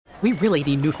We really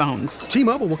need new phones.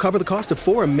 T-Mobile will cover the cost of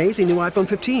 4 amazing new iPhone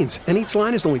 15s, and each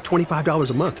line is only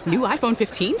 $25 a month. New iPhone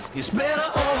 15s? It's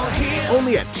better over here.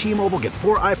 Only at T-Mobile, get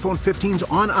 4 iPhone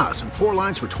 15s on us and 4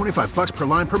 lines for $25 per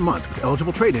line per month with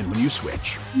eligible trade-in when you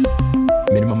switch.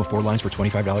 Minimum of 4 lines for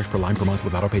 $25 per line per month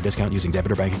with autopay discount using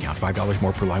debit or bank account. $5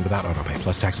 more per line without autopay,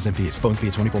 plus taxes and fees. Phone fee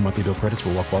at 24 monthly bill credits for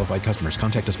well-qualified customers.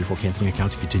 Contact us before canceling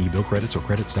account to continue bill credits or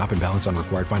credit stop and balance on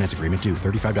required finance agreement due.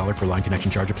 $35 per line connection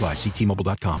charge applies. See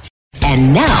T-Mobile.com.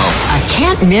 And now, a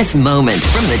can't-miss moment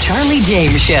from the Charlie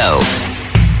James Show.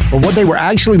 But what they were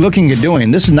actually looking at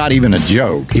doing, this is not even a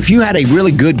joke. If you had a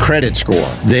really good credit score,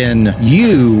 then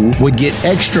you would get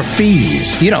extra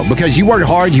fees, because you work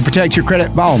hard, you protect your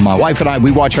credit. Oh, my wife and I, we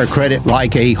watch our credit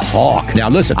like a hawk. Now,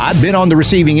 listen, I've been on the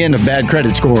receiving end of bad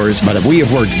credit scores, but we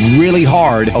have worked really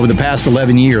hard over the past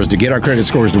 11 years to get our credit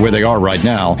scores to where they are right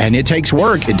now. And it takes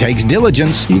work. It takes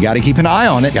diligence. You got to keep an eye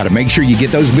on it. Got to make sure you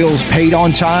get those bills paid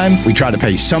on time. We try to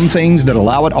pay some things that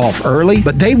allow it off early,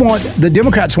 but the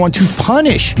Democrats want to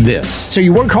punish this. So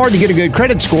you work hard to get a good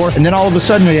credit score, and then all of a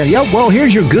sudden,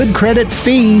 here's your good credit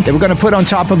fee that we're going to put on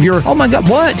top of your, oh my God,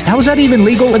 what? How is that even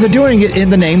legal? And they're doing it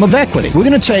in the name of equity. We're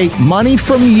going to take money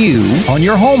from you on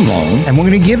your home loan, and we're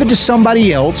going to give it to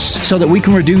somebody else so that we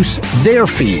can reduce their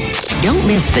fee. Don't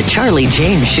miss the Charlie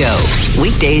James Show.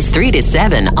 Weekdays 3 to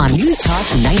 7 on News Talk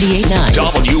 98.9.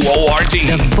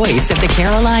 WORD. The voice of the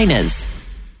Carolinas.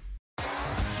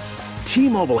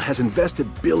 T-Mobile has invested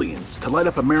billions to light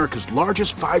up America's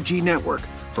largest 5G network,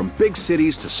 from big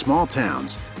cities to small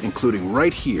towns, including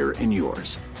right here in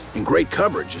yours. And great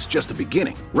coverage is just the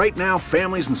beginning. Right now,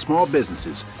 families and small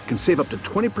businesses can save up to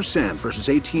 20% versus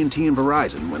AT&T and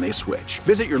Verizon when they switch.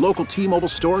 Visit your local T-Mobile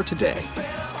store today.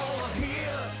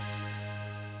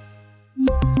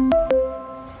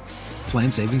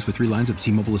 Plan savings with 3 lines of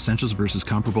T-Mobile Essentials versus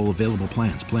comparable available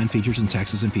plans. Plan features and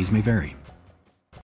taxes and fees may vary.